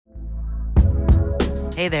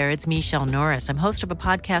Hey there, it's Michelle Norris. I'm host of a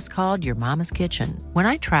podcast called Your Mama's Kitchen. When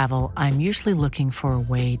I travel, I'm usually looking for a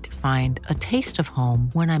way to find a taste of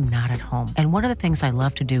home when I'm not at home. And one of the things I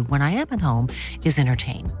love to do when I am at home is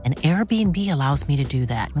entertain. And Airbnb allows me to do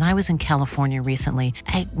that. When I was in California recently,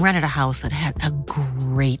 I rented a house that had a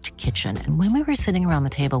great kitchen. And when we were sitting around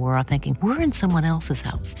the table, we were all thinking, we're in someone else's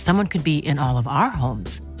house. Someone could be in all of our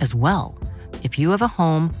homes as well. If you have a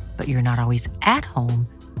home, but you're not always at home,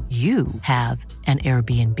 you have an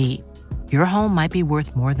Airbnb. Your home might be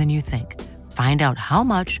worth more than you think. Find out how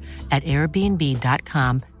much at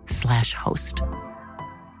airbnb.com/host.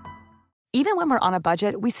 Even when we're on a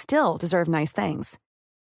budget, we still deserve nice things.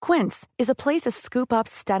 Quince is a place to scoop up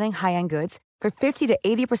stunning high-end goods for 50 to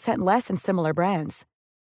 80% less than similar brands.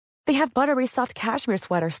 They have buttery soft cashmere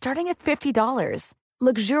sweaters starting at $50,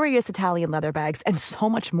 luxurious Italian leather bags, and so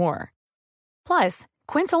much more. Plus,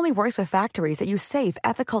 Quince only works with factories that use safe,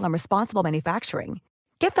 ethical, and responsible manufacturing.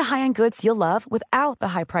 Get the high-end goods you'll love without the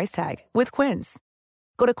high price tag with Quince.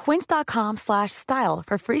 Go to quince.com/style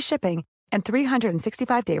for free shipping and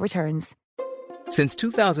 365-day returns. Since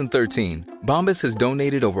 2013, Bombas has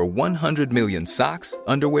donated over 100 million socks,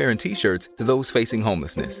 underwear, and T-shirts to those facing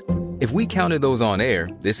homelessness. If we counted those on air,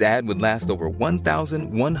 this ad would last over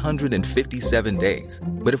 1,157 days.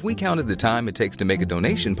 But if we counted the time it takes to make a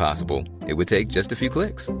donation possible, it would take just a few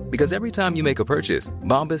clicks. Because every time you make a purchase,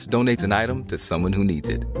 Bombas donates an item to someone who needs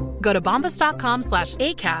it. Go to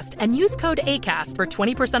bombas.com/ACAST and use code ACAST for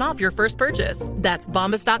 20% off your first purchase. That's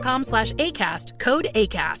bombas.com/ACAST, code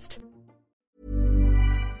ACAST.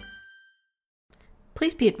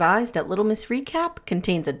 Please be advised that Little Miss Recap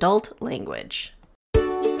contains adult language.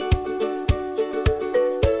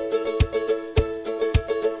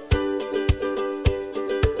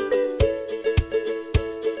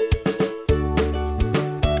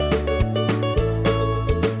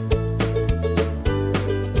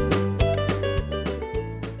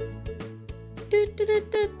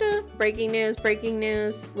 Breaking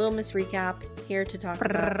news. Little Miss Recap here to talk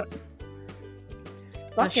about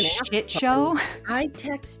a shit show. I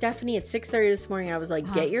text Stephanie at 6:30 this morning. I was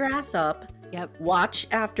like, get your ass up. Yep. Watch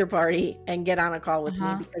After Party and get on a call with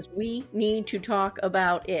me because we need to talk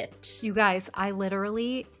about it. You guys, I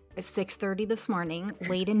literally at 6:30 this morning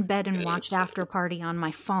laid in bed and watched After Party on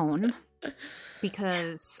my phone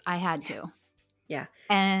because I had to. Yeah.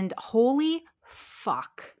 And holy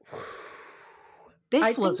fuck.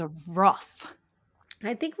 This was rough.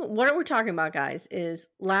 I think what we're talking about, guys, is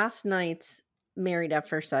last night's Married at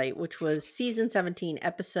First Sight, which was season 17,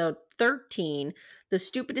 episode 13, the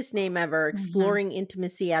stupidest name ever, exploring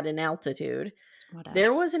intimacy at an altitude.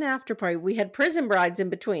 There was an after party. We had prison brides in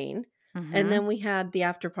between, and then we had the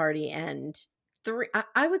after party. And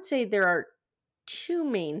I would say there are two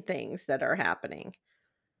main things that are happening.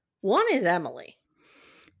 One is Emily.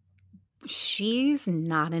 She's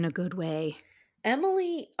not in a good way.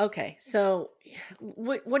 Emily, okay, so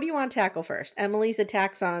what do you want to tackle first? Emily's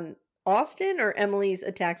attacks on Austin or Emily's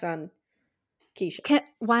attacks on Keisha?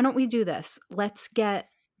 Why don't we do this? Let's get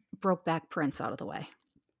Brokeback Prince out of the way.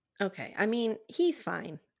 Okay, I mean, he's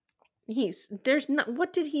fine.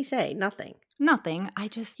 What did he say? Nothing.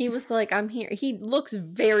 He was like, I'm here. He looks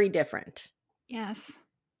very different. Yes.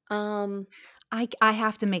 I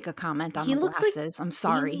have to make a comment on the glasses. I'm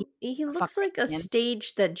sorry. He looks like a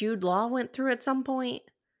stage that Jude Law went through at some point.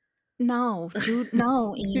 No,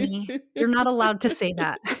 Amy. You're not allowed to say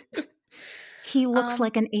that. He looks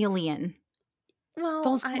like an alien. Well,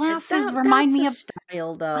 those glasses remind me of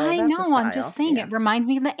style, though. I know. I'm just saying it reminds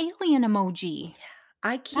me of the alien emoji.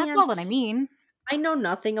 I can't. That's all that I mean. I know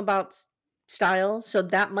nothing about style, so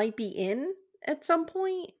that might be in at some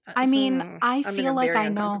point. I mean, I feel like I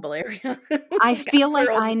know. I feel like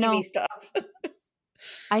I know stuff.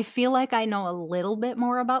 I feel like I know a little bit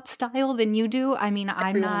more about style than you do. I mean,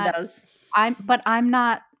 Everyone does. But I'm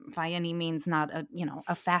not by any means not a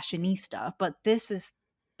fashionista. But this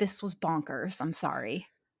was bonkers. I'm sorry.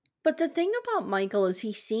 But the thing about Michael is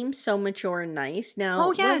he seems so mature and nice.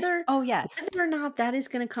 Now, whether or not that is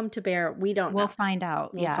going to come to bear, we don't know. We'll find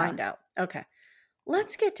out. We'll find out. Okay.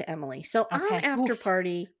 Let's get to Emily. So on After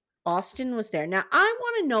Party, Austin was there. Now, I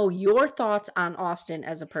want to know your thoughts on Austin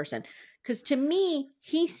as a person. Because to me,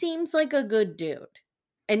 he seems like a good dude.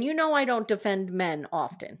 And you know I don't defend men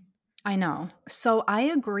often. I know. So I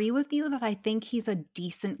agree with you that I think he's a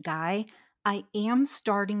decent guy. I am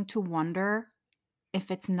starting to wonder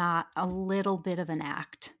if it's not a little bit of an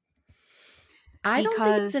act. I don't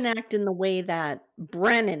think it's an act in the way that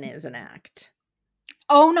Brennan is an act.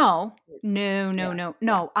 Oh, no.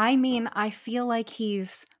 No. I mean, I feel like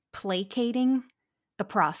he's placating the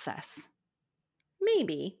process.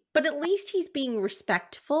 Maybe. But at least he's being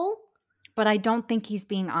respectful. But I don't think he's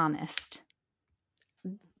being honest.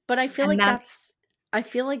 But I feel And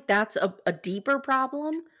like that's a deeper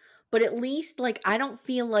problem. But at least, like, I don't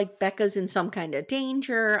feel like Becca's in some kind of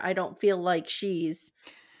danger. I don't feel like she's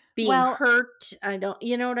being hurt. I don't,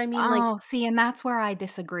 you know what I mean? Like, see, and that's where I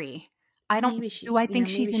disagree. I think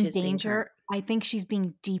she's in danger? I think she's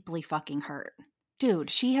being deeply fucking hurt. Dude,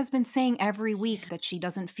 she has been saying every week that she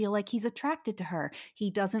doesn't feel like he's attracted to her.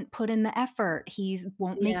 He doesn't put in the effort. He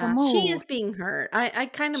won't make a move. She is being hurt. I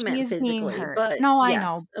kind of meant physically, but no, yes, I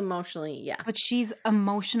know. Emotionally, yeah. But she's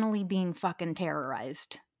emotionally being fucking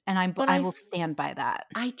terrorized. And I will stand by that.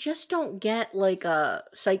 I just don't get like a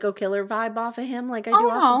psycho killer vibe off of him like I do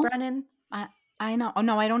off of Brennan. I know. Oh,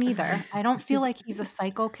 no, I don't either. I don't feel like he's a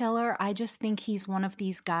psycho killer. I just think he's one of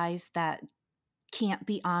these guys that can't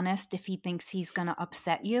be honest if he thinks he's going to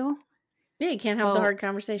upset you. Yeah, he can't have the hard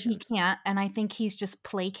conversations. He can't. And I think he's just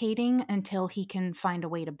placating until he can find a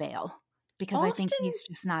way to bail. Because I think he's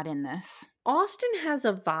just not in this. Austin has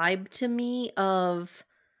a vibe to me of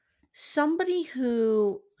somebody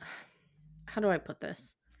who, how do I put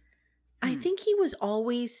this? I think he was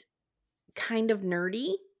always kind of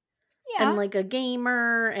nerdy. Yeah. And like a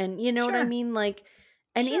gamer, and you know what I mean? Like,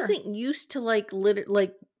 and isn't used to like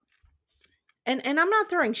and I'm not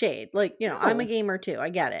throwing shade. Like, you know, I'm a gamer too. I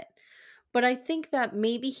get it. But I think that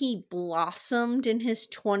maybe he blossomed in his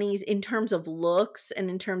 20s in terms of looks and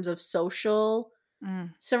in terms of social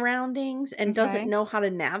surroundings, and doesn't know how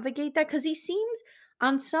to navigate that, because he seems,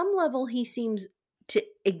 on some level, he seems to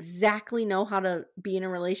exactly know how to be in a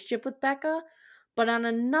relationship with Becca. But on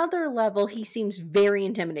another level, he seems very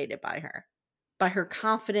intimidated by her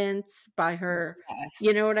confidence, by her,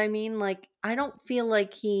 you know what I mean? Like, I don't feel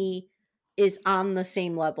like he is on the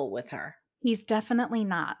same level with her. He's definitely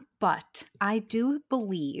not. But I do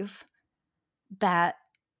believe that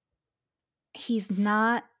he's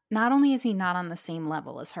not only is he not on the same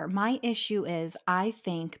level as her, my issue is I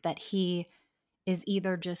think that he is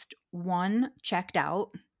either just, one, checked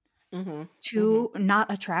out, two,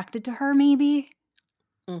 not attracted to her maybe.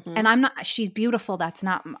 And she's beautiful. That's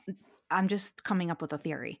not, I'm just coming up with a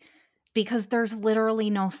theory, because there's literally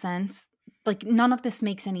no sense. Like, none of this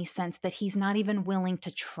makes any sense that he's not even willing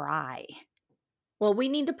to try. Well, we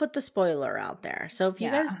need to put the spoiler out there. So if you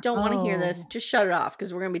guys don't want to hear this, just shut it off,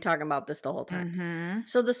 because we're going to be talking about this the whole time.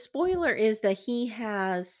 So the spoiler is that he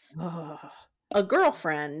has a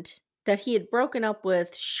girlfriend that he had broken up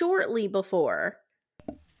with shortly before.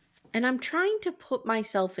 And I'm trying to put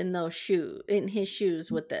myself in his shoes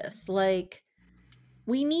with this. Like,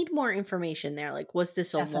 we need more information there. Like, was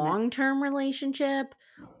this a long-term relationship?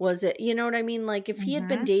 Was it, you know what I mean? Like, if he had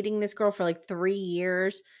been dating this girl for like 3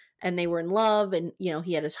 years and they were in love, and, you know,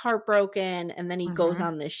 he had his heart broken, and then he goes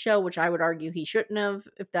on this show, which I would argue he shouldn't have,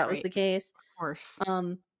 if that was the case. Of course.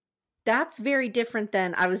 That's very different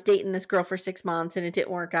than, I was dating this girl for 6 months and it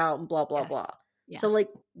didn't work out and blah, blah, blah. Yeah. So, like,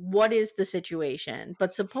 what is the situation?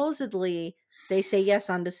 But supposedly they say yes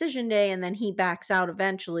on decision day, and then he backs out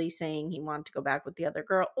eventually, saying he wanted to go back with the other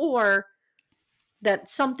girl, or that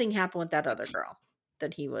something happened with that other girl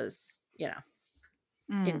that he was, you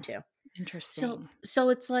know, into. Interesting. So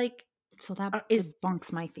it's like, so that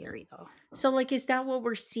debunks my theory, though. So, like, is that what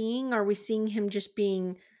we're seeing? Are we seeing him just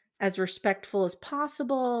being as respectful as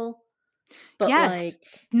possible? But yes.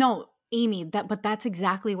 No, Amy, but that's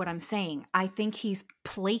exactly what I'm saying. I think he's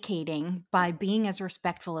placating by being as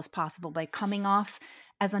respectful as possible, by coming off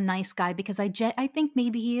as a nice guy, because I think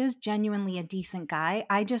maybe he is genuinely a decent guy.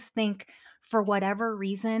 I just think, for whatever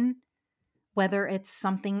reason, whether it's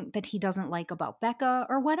something that he doesn't like about Becca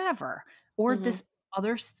or whatever, or this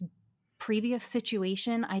other previous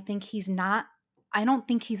situation, I don't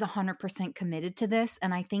think he's 100% committed to this.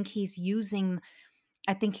 And I think he's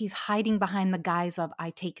hiding behind the guise of, I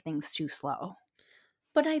take things too slow.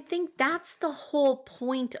 But I think that's the whole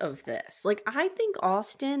point of this. Like, I think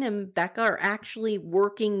Austin and Becca are actually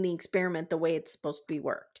working the experiment the way it's supposed to be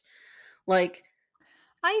worked. Like,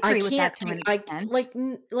 I agree with that to an extent.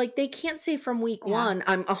 Like they can't say from week one,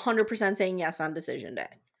 I'm 100% saying yes on decision day.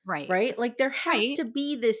 Right. Right? Like, there has to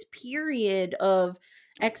be this period of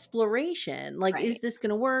exploration. Like, is this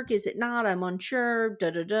going to work? Is it not? I'm unsure.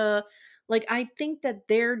 Like, I think that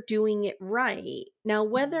they're doing it right. Now,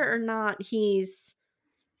 whether or not he's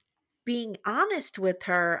being honest with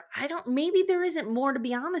her, maybe there isn't more to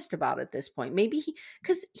be honest about at this point. Maybe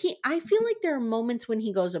I feel like there are moments when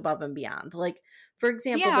he goes above and beyond. Like, for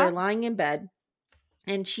example, they're lying in bed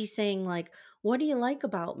and she's saying, like, what do you like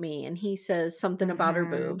about me? And he says something about her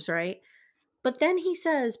boobs, right? But then he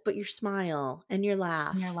says, but your smile and your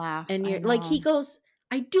laugh. And your laugh. And your, like, he goes,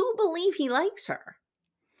 I do believe he likes her.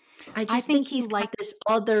 I just think he's got this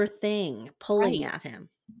other thing pulling at him.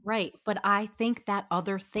 Right. But I think that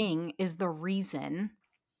other thing is the reason.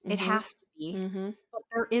 It has to be. But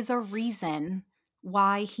there is a reason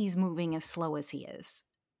why he's moving as slow as he is.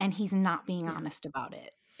 And he's not being honest about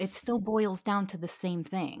it. It still boils down to the same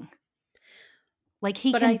thing. Like,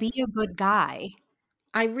 he can be a good guy.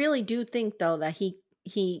 I really do think, though, that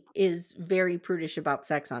he is very prudish about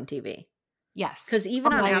sex on TV. Yes. Because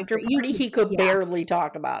even on Afterparty, he could barely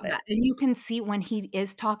talk about it. Yeah. And you can see when he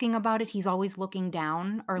is talking about it, he's always looking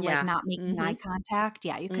down or like not making eye contact.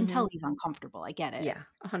 Yeah, you can tell he's uncomfortable. I get it. Yeah,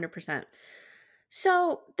 100%.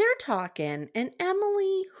 So they're talking, and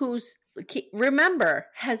Emily, who's, remember,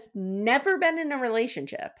 has never been in a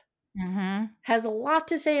relationship, has a lot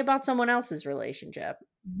to say about someone else's relationship.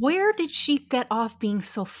 Where did she get off being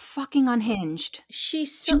so fucking unhinged? She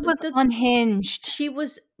was unhinged. She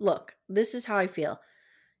was, look, this is how I feel.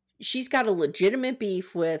 She's got a legitimate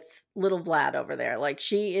beef with little Vlad over there. Like,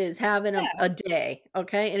 she is having a day,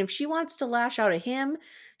 okay? And if she wants to lash out at him,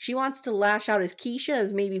 she wants to lash out as Keisha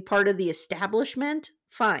as maybe part of the establishment,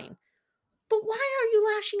 fine. But why are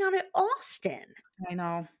you lashing out at Austin? I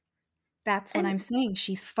know. That's what I'm saying.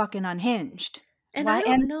 She's fucking unhinged. And I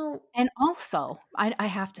don't know. And also, I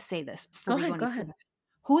have to say this before go ahead.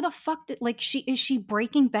 Who the fuck did, like, is she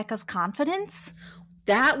breaking Becca's confidence?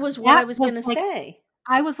 That was what I was going to say.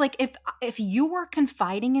 I was like, if you were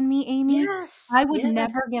confiding in me, Amy, I would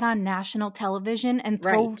never get on national television and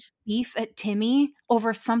throw beef at Timmy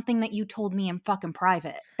over something that you told me in fucking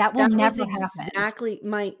private. That will never happen. Exactly.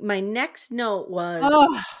 My next note was,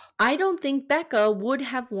 I don't think Becca would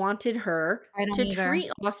have wanted her to treat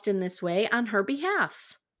Austin this way on her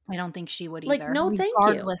behalf. I don't think she would either. Like, no, thank you.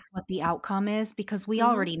 Regardless what the outcome is, because we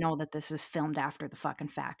already know that this is filmed after the fucking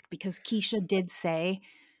fact. Because Keisha did say,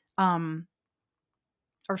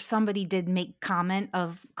 or somebody did make comment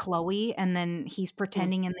of Chloe, and then he's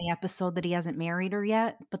pretending in the episode that he hasn't married her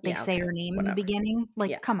yet, but they say her name in the beginning.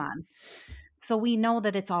 Like, come on. So we know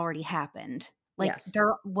that it's already happened. Like,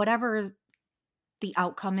 whatever the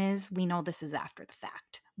outcome is, we know this is after the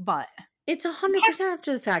fact. But it's 100%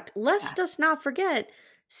 after the fact. Let's just not forget,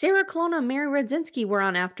 Sarah Colonna and Mary Radzinski were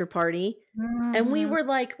on Afterparty, and we were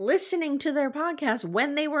like listening to their podcast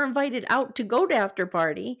when they were invited out to go to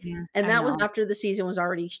Afterparty, and that was after the season was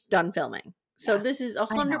already done filming. So this is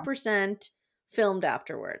 100% filmed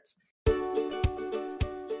afterwards.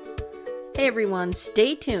 Hey everyone,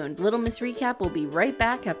 stay tuned. Little Miss Recap will be right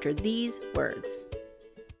back after these words.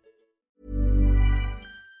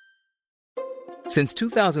 Since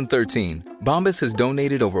 2013, Bombas has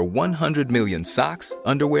donated over 100 million socks,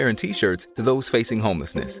 underwear, and T-shirts to those facing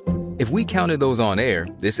homelessness. If we counted those on air,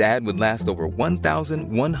 this ad would last over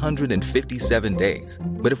 1,157 days.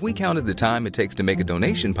 But if we counted the time it takes to make a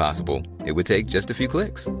donation possible, it would take just a few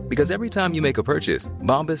clicks. Because every time you make a purchase,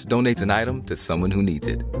 Bombas donates an item to someone who needs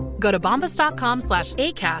it. Go to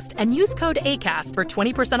bombas.com/ACAST and use code ACAST for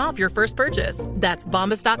 20% off your first purchase. That's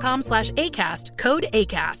bombas.com/ACAST, code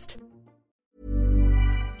ACAST.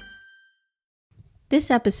 This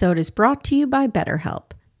episode is brought to you by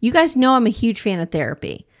BetterHelp. You guys know I'm a huge fan of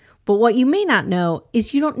therapy, but what you may not know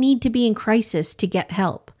is you don't need to be in crisis to get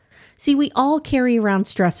help. See, we all carry around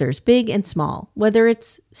stressors, big and small, whether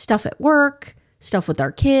it's stuff at work, stuff with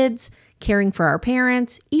our kids, caring for our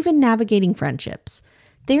parents, even navigating friendships.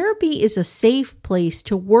 Therapy is a safe place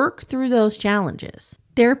to work through those challenges.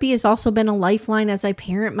 Therapy has also been a lifeline as I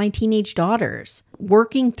parent my teenage daughters.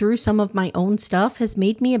 Working through some of my own stuff has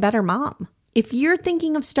made me a better mom. If you're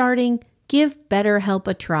thinking of starting, give BetterHelp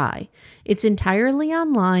a try. It's entirely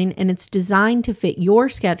online and it's designed to fit your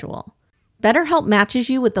schedule. BetterHelp matches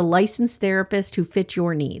you with a licensed therapist who fits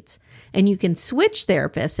your needs, and you can switch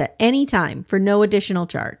therapists at any time for no additional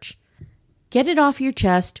charge. Get it off your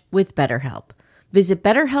chest with BetterHelp. Visit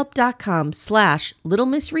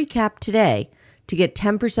BetterHelp.com/LittleMissRecap today to get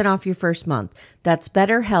 10% off your first month. That's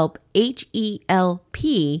BetterHelp,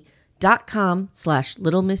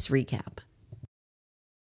 HELP.com/LittleMissRecap.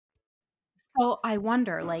 So I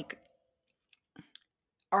wonder, like,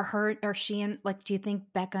 are she and, like, do you think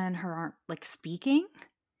Becca and her aren't, like, speaking?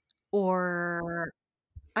 Or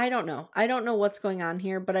I don't know. I don't know what's going on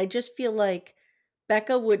here, but I just feel like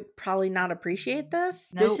Becca would probably not appreciate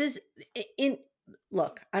this. Nope. This is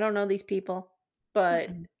look, I don't know these people, but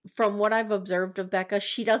from what I've observed of Becca,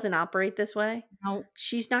 she doesn't operate this way. Nope.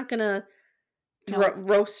 She's not going to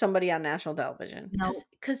roast somebody on national television. Nope.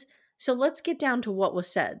 So let's get down to what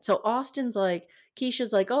was said. So Austin's like,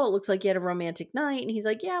 Keisha's like, oh, it looks like you had a romantic night. And he's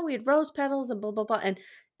like, yeah, we had rose petals and blah, blah, blah. And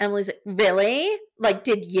Emily's like, really? Like,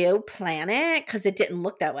 did you plan it? Because it didn't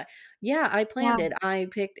look that way. Yeah, I planned it. I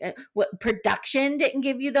picked what production didn't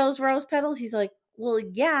give you those rose petals? He's like, well,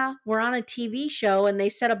 yeah, we're on a TV show and they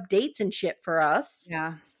set up dates and shit for us.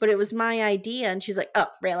 Yeah. But it was my idea. And she's like, oh,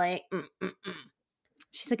 really?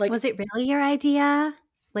 She's like, was it really your idea?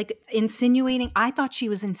 Like insinuating. I thought she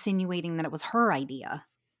was insinuating that it was her idea.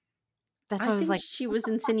 That's what I was like. She was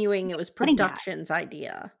insinuating it was production's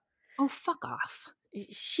idea. Oh, fuck off.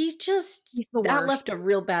 She's the that worst. left a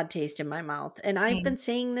real bad taste in my mouth. And I've been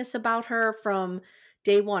saying this about her from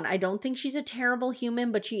day one. I don't think she's a terrible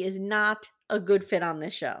human, but she is not a good fit on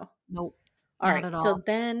this show. Nope. All right. So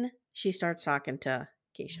then she starts talking to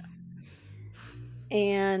Keisha.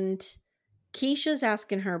 And Keisha's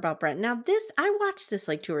asking her about Brent. Now I watched this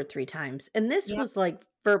like 2 or 3 times. And this was like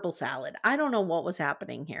verbal salad. I don't know what was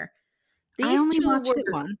happening here. I only watched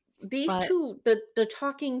it once. These two, the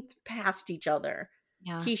talking past each other.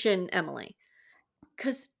 Yeah. Keisha and Emily.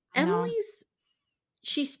 Because Emily's,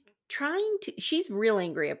 she's real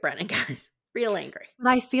angry at Brennan, guys. Real angry. But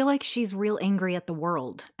I feel like she's real angry at the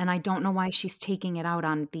world. And I don't know why she's taking it out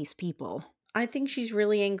on these people. I think she's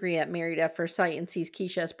really angry at Married at First Sight and sees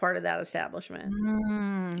Keisha as part of that establishment.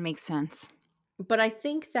 Makes sense. But I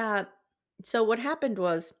think that, so what happened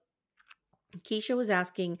was, Keisha was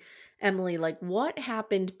asking Emily, like, what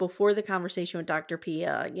happened before the conversation with Dr.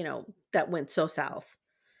 Pia, that went so south.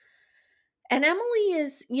 And Emily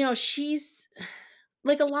is, she's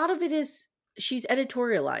like, a lot of it is, she's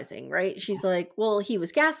editorializing, right? She's like, well, he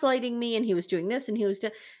was gaslighting me and he was doing this and he was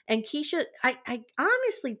and Keisha, I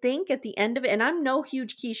honestly think at the end of it, and I'm no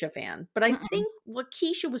huge Keisha fan, but I think what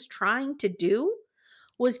Keisha was trying to do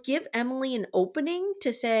was give Emily an opening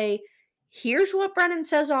to say, here's what Brennan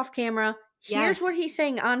says off camera. Here's what he's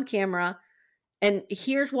saying on camera. And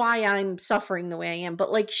here's why I'm suffering the way I am.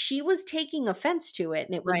 But like, she was taking offense to it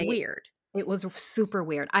and it was weird. It was super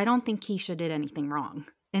weird. I don't think Keisha did anything wrong.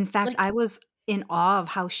 In fact, I was in awe of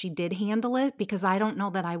how she did handle it because I don't know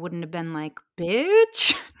that I wouldn't have been like,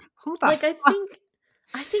 bitch. Who the fuck?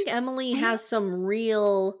 I think Emily has some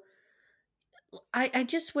real, I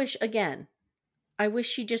just wish, again, I wish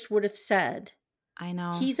she just would have said, I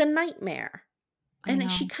know. He's a nightmare.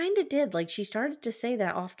 And she kind of did. Like, she started to say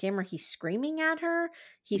that off camera. He's screaming at her.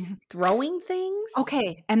 He's throwing things.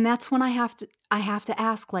 Okay. And that's when I have to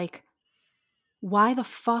ask, like, why the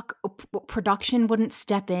fuck production wouldn't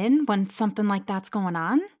step in when something like that's going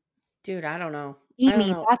on? Dude, I don't know.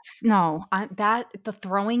 The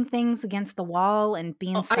throwing things against the wall and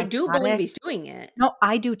being psychotic. I do believe he's doing it. No,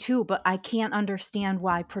 I do too, but I can't understand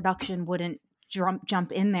why production wouldn't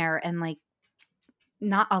jump in there and like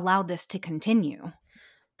not allow this to continue.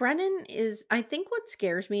 Brennan is, I think what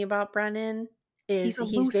scares me about Brennan is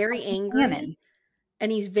he's very angry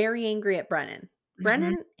and he's very angry at Brennan.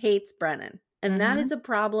 Brennan hates Brennan. And that is a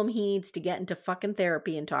problem he needs to get into fucking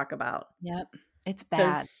therapy and talk about. Yep. It's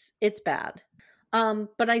bad. It's bad.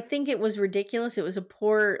 But I think it was ridiculous. It was a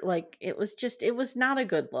poor, like, it was not a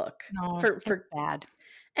good look. No, for bad.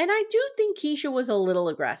 And I do think Keisha was a little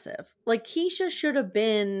aggressive. Like, Keisha should have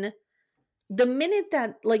been, the minute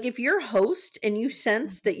that, like, if you're a host and you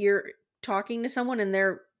sense that you're talking to someone and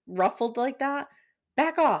they're ruffled like that,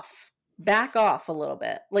 back off. Back off a little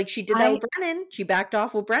bit. Like she did that with Brennan. She backed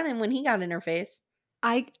off with Brennan when he got in her face.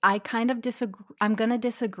 I kind of disagree. I'm going to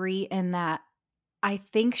disagree in that I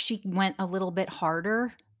think she went a little bit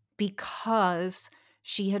harder because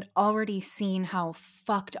she had already seen how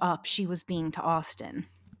fucked up she was being to Austin.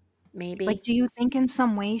 Maybe. Like, do you think in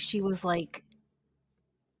some way she was like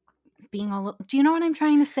being a little, do you know what I'm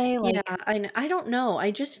trying to say? Like, yeah, I don't know.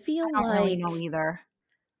 I just feel I don't really know either.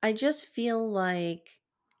 I just feel like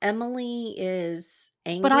Emily is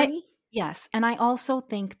angry. Yes. And I also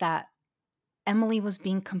think that Emily was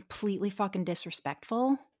being completely fucking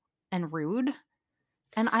disrespectful and rude.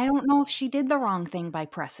 And I don't know if she did the wrong thing by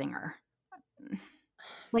pressing her.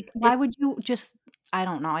 Like, why would you just, I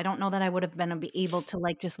don't know. I don't know that I would have been able to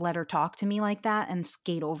like just let her talk to me like that and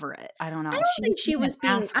skate over it. I don't know. I don't think she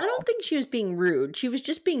was being rude. She was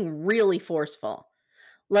just being really forceful.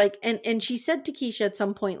 Like, and she said to Keisha at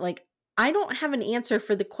some point, like, I don't have an answer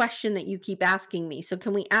for the question that you keep asking me. So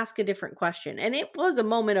can we ask a different question? And it was a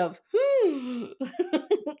moment of,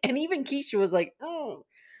 and even Keisha was like, oh.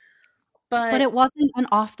 But it wasn't an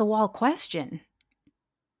off the wall question.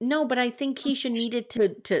 No, but I think Keisha needed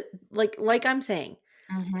to like I'm saying,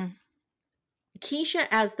 Keisha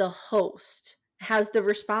as the host has the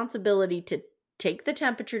responsibility to take the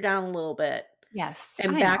temperature down a little bit. Yes.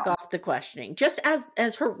 And back off the questioning. Just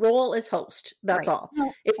as her role as host. That's all.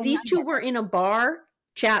 No, if these two were in a bar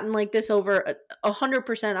chatting like this over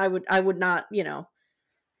 100%, I would not,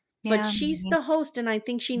 But she's maybe. the host, and I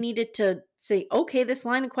think she needed to say, okay, this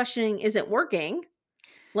line of questioning isn't working.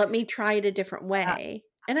 Let me try it a different way.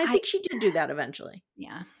 And I think she did do that eventually.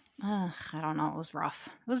 Yeah. I don't know. It was rough.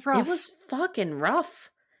 It was fucking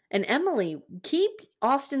rough. And Emily, keep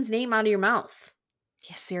Austin's name out of your mouth.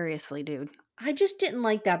 Yeah, seriously, dude. I just didn't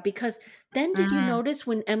like that because then did you notice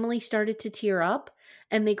when Emily started to tear up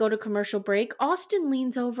and they go to commercial break, Austin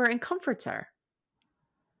leans over and comforts her.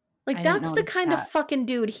 Like, that's the kind of fucking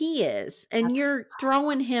dude he is. And you're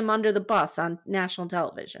throwing him under the bus on national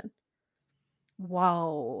television.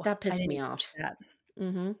 Whoa. That pissed me off. That. I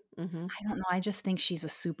don't know. I just think she's a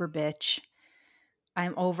super bitch.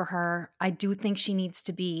 I'm over her. I do think she needs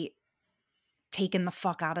to be taken the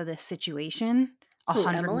fuck out of this situation.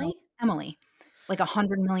 Emily? Emily. Like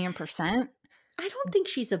 100 million%. I don't think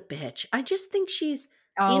she's a bitch. I just think she's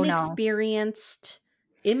inexperienced,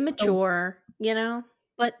 immature, you know?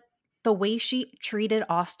 But the way she treated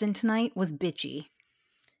Austin tonight was bitchy.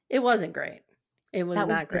 It wasn't great. It was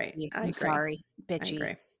not great. I'm sorry.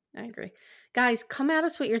 Bitchy. I agree. Guys, come at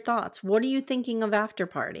us with your thoughts. What are you thinking of After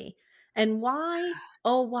Party? And why,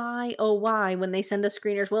 why, when they send us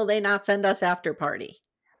screeners, will they not send us After Party?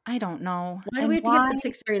 I don't know. Why do we have to get up at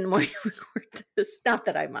 6:30 in the morning to record this? Not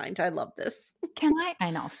that I mind. I love this. I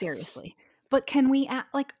know, seriously. But can we,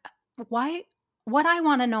 why, what I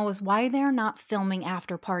want to know is why they're not filming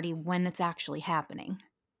After Party when it's actually happening.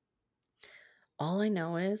 All I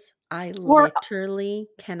know is I literally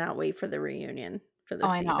cannot wait for the reunion for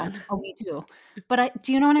this season. I know. Oh, me too. But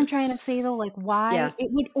do you know what I'm trying to say though? Like why it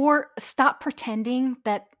would, or stop pretending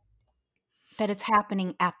that it's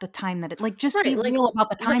happening at the time that it, like, just be real about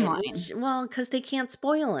the timeline. Well, because they can't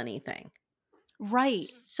spoil anything. Right.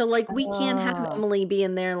 So like we can't have Emily be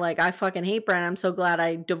in there like, I fucking hate Brent. I'm so glad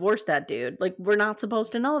I divorced that dude. Like, we're not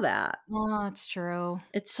supposed to know that. Oh, that's true.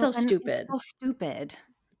 It's so stupid. It's so stupid.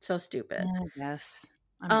 So stupid. Yeah, I guess.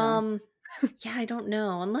 Yeah, I don't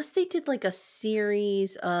know. Unless they did like a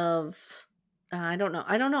series of I don't know.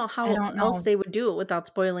 I don't know how else they would do it without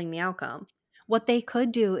spoiling the outcome. What they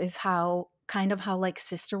could do is how like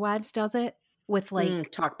Sister Wives does it with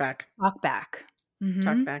like talk back. Talk back.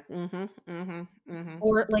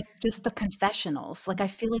 Or like just the confessionals. Like I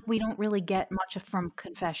feel like we don't really get much from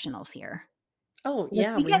confessionals here. Oh,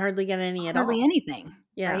 yeah, we hardly get any at all. Hardly anything.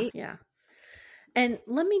 Yeah, right? Yeah. And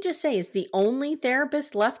let me just say, is the only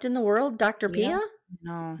therapist left in the world Dr. Pia?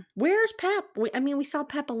 No. Where's Pep? We saw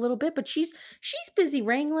Pep a little bit, but she's busy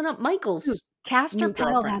wrangling up Michael's. Dude, Castor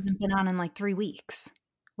Powell hasn't been on in like 3 weeks.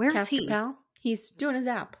 Where's Castor Powell? He's doing his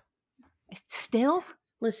app. Still?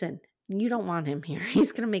 Listen, you don't want him here.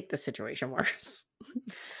 He's going to make the situation worse.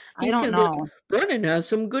 I don't know. Like, Brennan has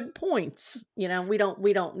some good points. You know, we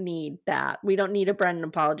don't need that. We don't need a Brennan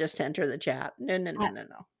apologist to enter the chat. No. At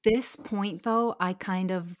this point, though, I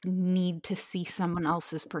kind of need to see someone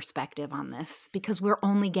else's perspective on this because we're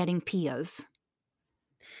only getting Pia's.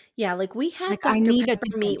 Yeah, like we had Dr.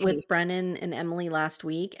 Pepper meet with Brennan and Emily last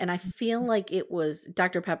week, and I feel like it was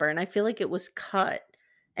Dr. Pepper, and I feel like it was cut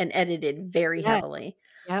and edited very heavily.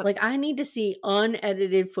 Yep. Like I need to see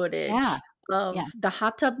unedited footage of the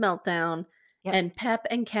hot tub meltdown and Pep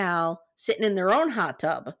and Cal sitting in their own hot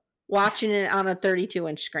tub watching it on a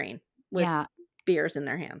 32-inch screen with beers in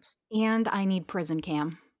their hands. And I need prison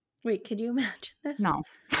cam. Wait, could you imagine this? No.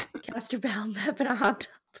 Castor Powell and Pep in a hot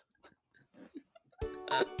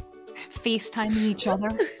tub. FaceTiming each other.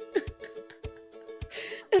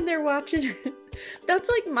 And they're watching. That's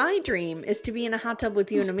like my dream, is to be in a hot tub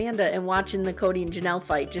with you and Amanda and watching the Cody and Janelle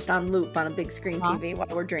fight just on loop on a big screen TV while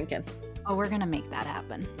we're drinking. Oh, we're going to make that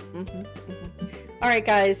happen. All right,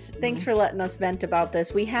 guys. Thanks for letting us vent about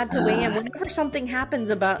this. We had to weigh in whenever something happens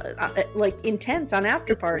about like intense on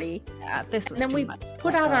After Party. This was and then we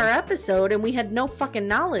put out our episode and we had no fucking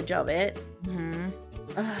knowledge of it.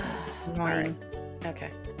 All right.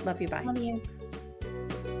 Okay. Love you. Bye. Love you.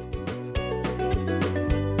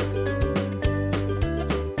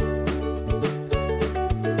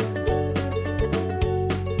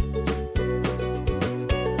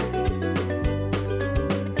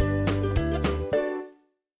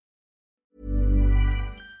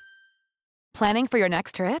 Planning for your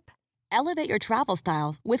next trip? Elevate your travel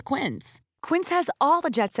style with Quince. Quince has all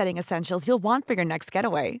the jet-setting essentials you'll want for your next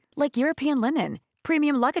getaway, like European linen,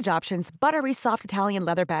 premium luggage options, buttery soft Italian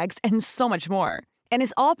leather bags, and so much more. And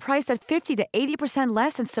is all priced at 50 to 80%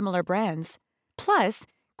 less than similar brands. Plus,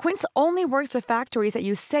 Quince only works with factories that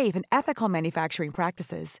use safe and ethical manufacturing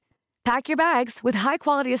practices. Pack your bags with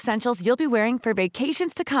high-quality essentials you'll be wearing for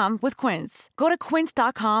vacations to come with Quince. Go to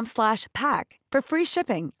quince.com/pack for free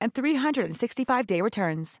shipping and 365-day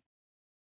returns.